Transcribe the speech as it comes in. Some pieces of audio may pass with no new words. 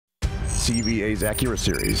CVA's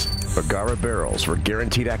AccuraSeries, Bagara barrels for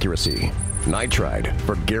guaranteed accuracy, nitride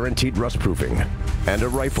for guaranteed rust proofing, and a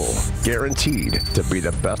rifle guaranteed to be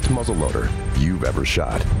the best muzzleloader you've ever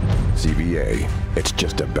shot. CVA, it's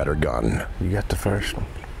just a better gun. You got the first one.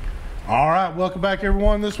 All right, welcome back,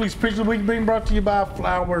 everyone. This week's Picture of the Week being brought to you by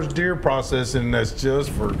Flowers Deer Processing. That's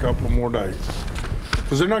just for a couple more days.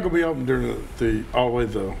 Because they're not going to be open during all the way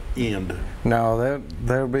to the end. No,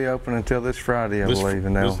 they'll be open until this Friday, I believe.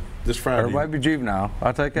 And this Friday. Or it might be Juvenile.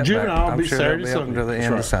 I'll take that Juvenile back. will be sure Saturday, they'll be open until the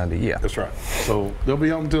end of Sunday. Yeah. That's right. So they'll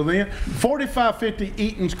be open until then. 4550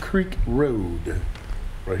 Eaton's Creek Road,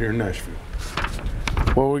 right here in Nashville.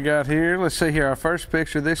 What we got here, let's see here. Our first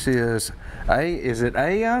picture, this is it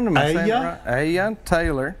Ayan? Am I saying it right? Ayan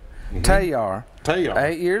Taylor, Tayar,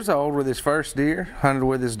 8 years old with his first deer, hunted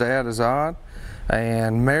with his dad Azad.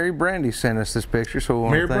 And Mary Brandy sent us this picture, so we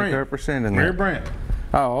want to thank her for sending that. Mary Brandt.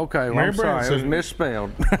 Oh, okay. Well, I'm sorry. It was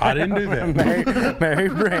misspelled. I didn't do that. Mary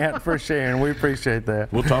Brandt for sharing. We appreciate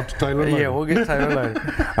that. We'll talk to Taylor later. Yeah, we'll get Taylor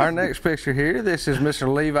later. Our next picture here, this is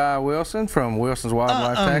Mr. Levi Wilson from Wilson's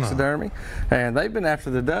Wildlife Taxidermy. And they've been after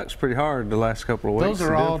the ducks pretty hard the last couple of weeks. Those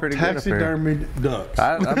are all taxidermy ducks.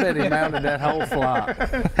 I bet he mounted that whole flock.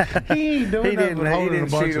 He ain't doing that, he didn't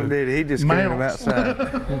shoot them, did he? He just carried them outside.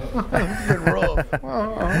 It's been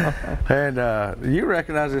rough. And you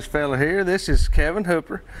recognize this fella here. This is Kevin Hooper.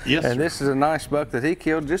 Yes, and this is a nice buck that he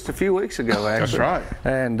killed just a few weeks ago, actually. That's right.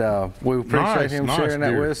 And we appreciate him sharing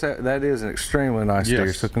that with us. That is an extremely nice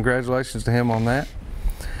deer, so congratulations to him on that.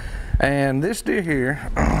 And this deer here,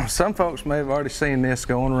 some folks may have already seen this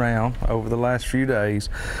going around over the last few days,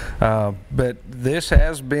 but this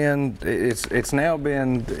has been, it's now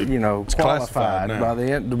been, you know, qualified by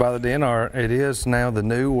the DNR. It is now the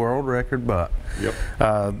new world record buck. Yep.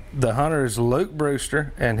 The hunter is Luke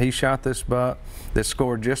Brewster, and he shot this buck that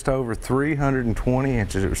scored just over 320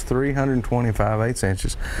 inches. It was 325/8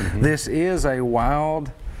 inches. This is a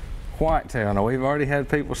wild whitetail. Now we've already had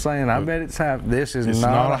people saying, I bet it's half. This is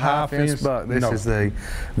not a half-inch buck.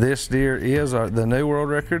 This deer is the new world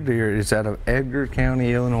record deer. It's out of Edgar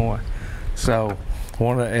County, Illinois. So.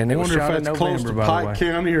 And it was shot in November, close to Pike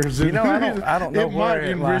County, or is it? You know, I don't know it where might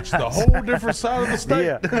enrich the whole different side of the state.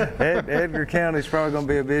 Yeah, Edgar County is probably going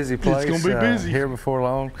to be a busy place. It's going to be busy here before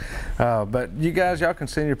long. But you guys, y'all can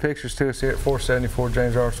send your pictures to us here at 474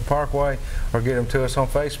 James Robertson Parkway, or get them to us on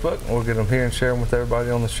Facebook. We'll get them here and share them with everybody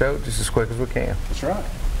on the show just as quick as we can. That's right.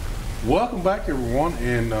 Welcome back, everyone,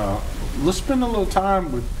 and let's spend a little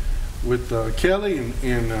time with Kelly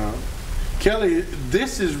and Kelly.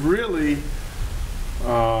 This is really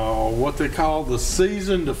what they call the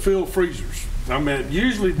season to fill freezers. I mean,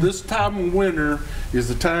 usually this time of winter is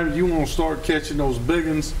the time you want to start catching those big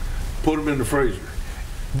ones, put them in the freezer.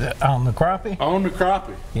 On the crappie? On the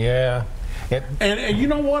crappie. Yeah. And you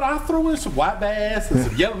know what? I throw in some white bass and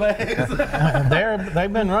some yellow bass.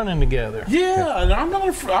 They've been running together. Yeah, and I'm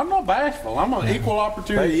not bashful. I'm an equal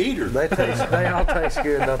opportunity eater. They all taste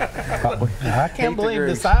good. I can't believe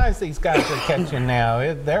the size these guys are catching now.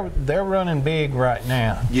 They're running big right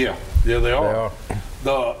now. Yeah, they are.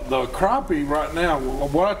 The crappie right now.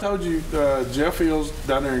 What I told you, Jeff Hills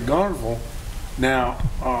down there in Garnerville. Now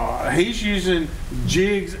he's using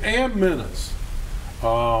jigs and minnows.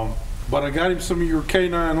 But I got him some of your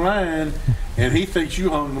canine line, and he thinks you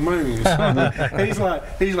hung the moon. So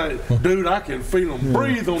he's like, dude, I can feel him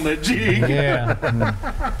breathe on that jig. Yeah,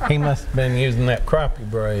 he must have been using that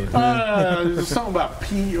crappie braid. There's something about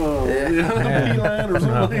pea line or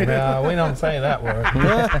something. No, we don't say that word.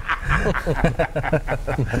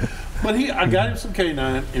 But I got him some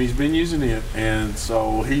canine, and he's been using it, and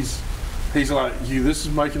so he's like, this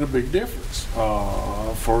is making a big difference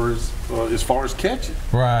as far as catching.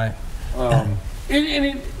 Right. But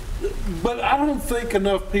I don't think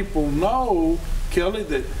enough people know, Kelly,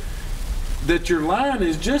 that your line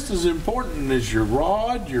is just as important as your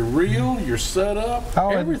rod, your reel, your setup,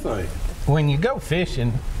 everything. When you go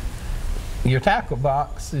fishing, your tackle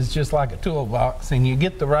box is just like a toolbox, and you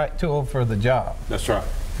get the right tool for the job. That's right.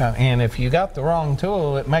 And if you got the wrong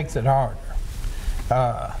tool, it makes it harder.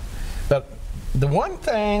 But the one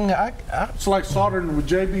thing it's like soldering with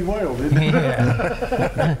J.B. Weld, isn't it?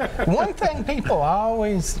 Yeah. One thing people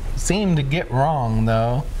always seem to get wrong,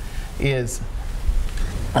 though, is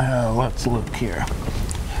let's look here.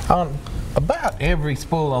 On about every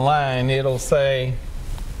spool of line, it'll say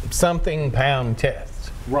something pound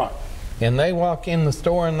test. Right. And they walk in the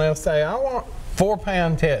store and they'll say, I want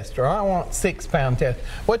 4-pound test, or I want 6-pound test.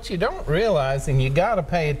 What you don't realize, and you got to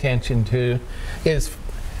pay attention to, is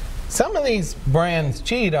some of these brands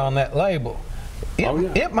cheat on that label.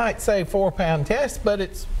 It might say 4-pound test, but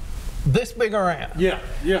it's this big around. Yeah,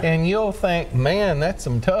 yeah. And you'll think, man, that's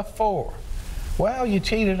some tough 4. Well, you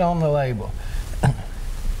cheated on the label.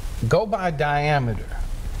 Go by diameter.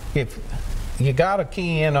 If you got to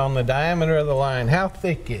key in on the diameter of the line, how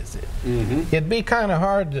thick is it? It'd be kind of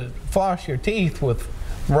hard to floss your teeth with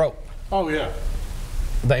rope. Oh, yeah.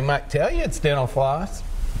 They might tell you it's dental floss,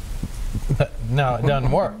 but no, it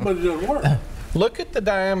doesn't work. But it doesn't work. Look at the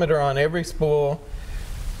diameter on every spool,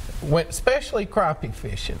 especially crappie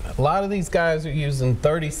fishing. A lot of these guys are using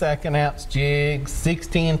 32nd ounce jigs,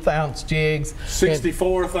 16th ounce jigs.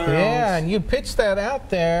 64th ounce. Yeah, and you pitch that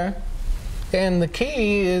out there, and the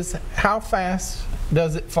key is how fast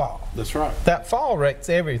does it fall? That's right. That fall rate's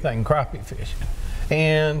everything crappie fishing.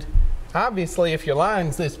 And obviously if your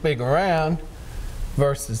line's this big around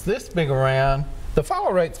versus this big around, the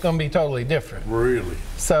fall rate's going to be totally different. Really?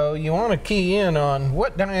 So you want to key in on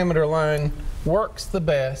what diameter line works the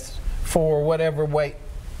best for whatever weight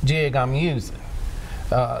jig I'm using.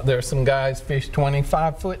 There's some guys fish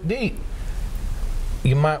 25 foot deep.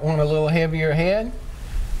 You might want a little heavier head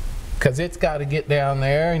because it's got to get down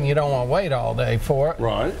there and you don't want to wait all day for it.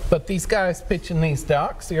 Right. But these guys pitching these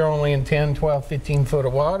docks, you're only in 10, 12, 15 foot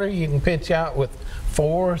of water. You can pitch out with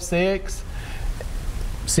 4, 6,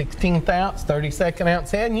 16th ounce, 32nd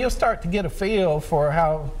ounce head, and you'll start to get a feel for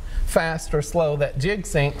how fast or slow that jig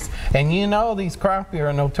sinks. And you know these crappie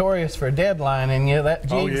are notorious for deadlining you.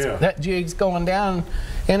 That jig's going down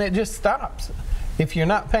and it just stops. If you're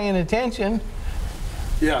not paying attention.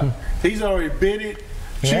 Yeah, he's already bit it,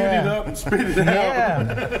 chewed it up and spit it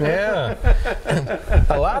out. Yeah.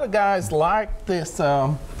 A lot of guys like this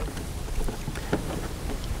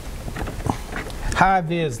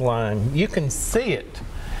high-vis line. You can see it.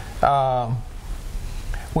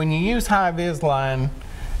 When you use high-vis line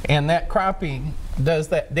and that crappie does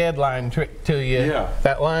that deadline trick to you,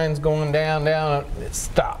 that line's going down, it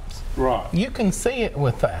stops. Right. You can see it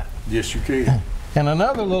with that. Yes, you can. And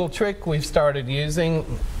another little trick we've started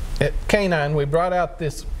using at K9, we brought out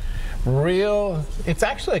this it's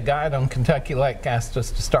actually a guide on Kentucky Lake asked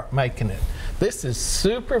us to start making it. This is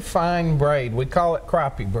super fine braid. We call it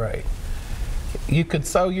crappie braid. You could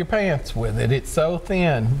sew your pants with it. It's so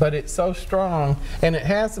thin, but it's so strong, and it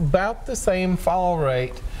has about the same fall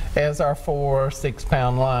rate as our 4 or 6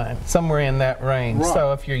 pound line, somewhere in that range. Right.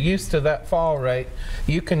 So if you're used to that fall rate,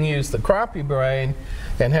 you can use the crappie braid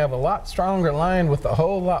and have a lot stronger line with a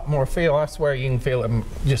whole lot more feel. I swear you can feel it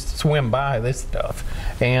just swim by this stuff.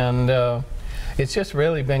 And it's just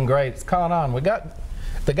really been great. It's caught on. We got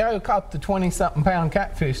the guy who caught the 20-something pound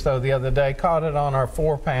catfish though the other day caught it on our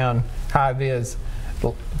 4 pound high-vis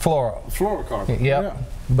fluorocarbon. Yep. Yeah.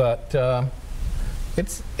 But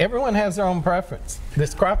everyone has their own preference.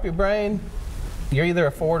 This crappie braid, you're either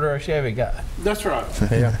a Ford or a Chevy guy. That's right.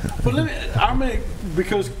 Yeah. But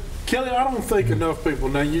because Kelly, I don't think enough people,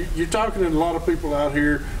 now you're talking to a lot of people out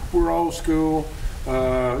here, we're old school,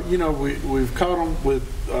 we've caught them with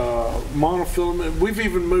monofilament, we've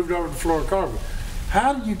even moved over to fluorocarbon.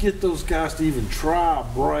 How do you get those guys to even try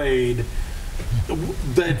braid?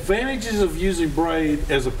 The advantages of using braid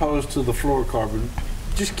as opposed to the fluorocarbon,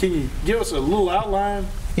 can you give us a little outline?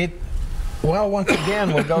 Well, once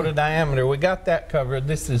again, we'll go to diameter. We got that covered.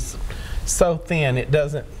 This is so thin it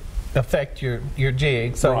doesn't affect your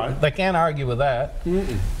jig, so they can't argue with that.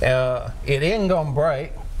 It ain't gonna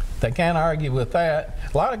break. They can't argue with that.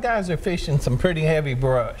 A lot of guys are fishing some pretty heavy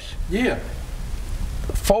brush. Yeah.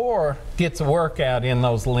 4 gets a workout in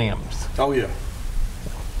those limbs. Oh yeah.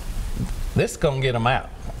 This is gonna get them out.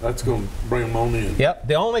 That's gonna bring them on in. Yep.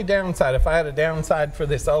 The only downside, if I had a downside for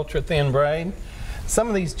this ultra thin braid, some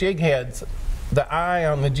of these jig heads, the eye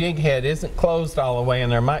on the jig head isn't closed all the way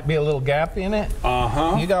and there might be a little gap in it.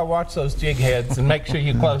 You gotta watch those jig heads and make sure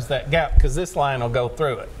you close that gap because this line will go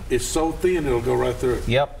through it. It's so thin it'll go right through it.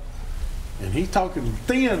 Yep. And he's talking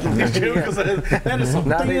thin because that is some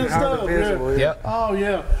thin stuff. Yeah. Yep. Oh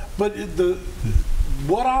yeah. But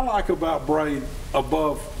what I like about braid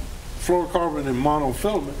above fluorocarbon and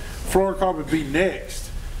monofilament, fluorocarbon be next,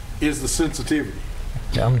 is the sensitivity.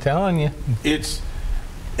 I'm telling you. It's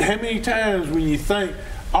how many times when you think,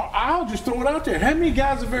 I'll just throw it out there. How many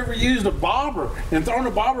guys have ever used a bobber and thrown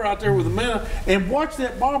a bobber out there with a minnow and watched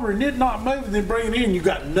that bobber and it not move and then bring it in? You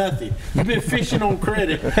got nothing. You've been fishing on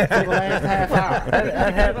credit for the last half hour.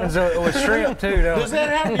 That happens with shrimp too, though. Does that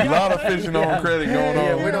happen? A lot of fishing on credit going on.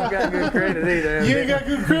 Yeah, we don't got good credit either. You ain't got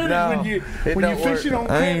good credit when you're fishing on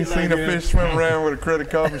credit. I ain't seen a fish swim around with a credit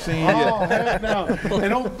card machine yet. Oh, heck no.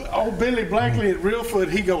 And old Billy Blackley at Reelfoot,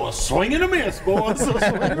 he go a swing and a miss, boys. A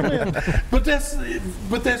swing and a miss. But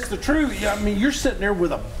that's the truth. I mean, you're sitting there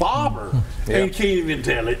with a bobber and you can't even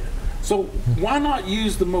tell it. So why not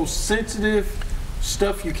use the most sensitive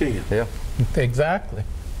stuff you can? Yeah. Exactly.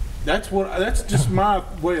 That's just my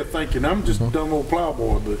way of thinking. I'm just a dumb old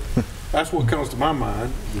plowboy, but that's what comes to my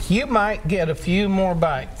mind. You might get a few more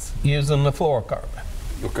bites using the fluorocarbon.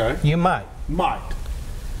 Okay. You might. Might.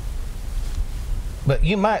 But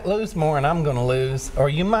you might lose more than I'm going to lose, or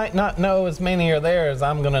you might not know as many are there as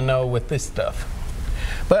I'm going to know with this stuff.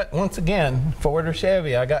 But once again, Ford or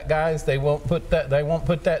Chevy, I got guys they won't put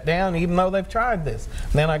that down even though they've tried this.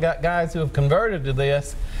 And then I got guys who have converted to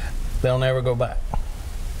this, they'll never go back.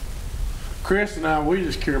 Chris and I, we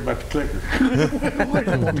just care about the clicker. We just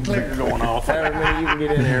want the clicker going off. Every minute you can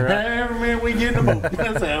get in here, right? Every minute we get in the boat.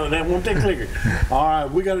 That's how that want that clicker. All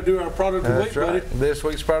right, we got to do our product of the week, buddy. This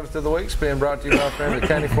week's product of the week is being brought to you by our friends at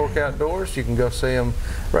County Fork Outdoors. You can go see them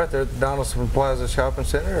right there at the Donaldson Plaza Shopping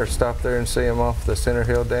Center, or stop there and see them off the Center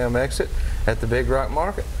Hill Dam exit at the Big Rock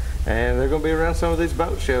Market. And they're going to be around some of these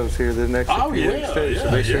boat shows here the next few weeks too.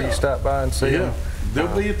 So be sure you stop by and see them.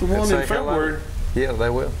 They'll be at the one in February. Yeah, they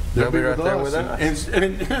will. They'll be right there with us.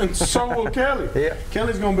 And so will Kelly. Yeah.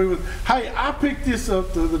 Kelly's going to be with. Hey, I picked this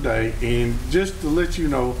up the other day, and just to let you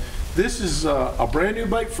know, this is a brand new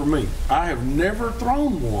bait for me. I have never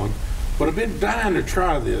thrown one, but I've been dying to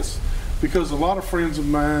try this because a lot of friends of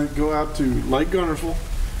mine go out to Lake Guntersville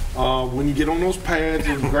when you get on those pads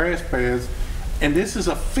and grass pads, and this is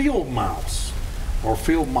a field mouse. Or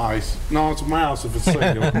field mice. No, it's a mouse if it's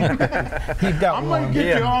single. You've got I'm one. going to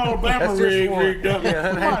get your Alabama rig rigged up.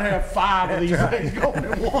 Yeah, we might have 5 of these things going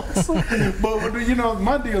at once. But, you know,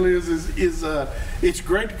 my deal is it's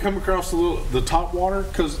great to come across the top water,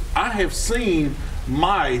 because I have seen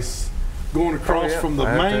mice going across from the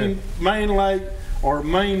main lake or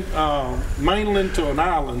mainland to an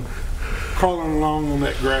island, crawling along on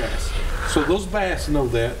that grass. So those bass know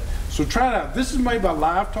that. So try it out. This is made by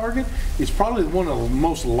Live Target. It's probably one of the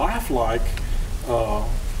most lifelike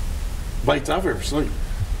baits I've ever seen.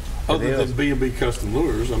 Other than B&B Custom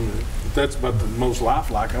Lures. I mean, that's about the most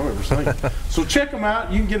lifelike I've ever seen. So check them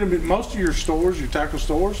out. You can get them at most of your stores, your tackle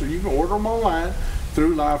stores, or you can order them online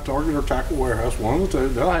through Live Target or Tackle Warehouse, one of the two.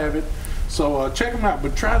 They'll have it. So check them out,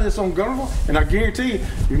 but try this on Guntersville, and I guarantee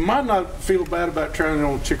you might not feel bad about trying it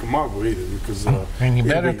on Chickamauga either, because and you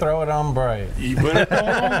better throw it on braid. You better throw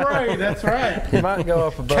it on braid. That's right. You might go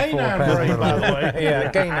up above 4 pounds. Braid, by the way. Yeah,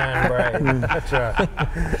 canine braid. That's right.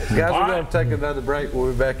 Guys, we're going to take another break.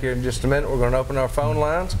 We'll be back here in just a minute. We're going to open our phone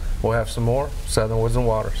lines. We'll have some more Southern Woods and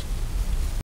Waters.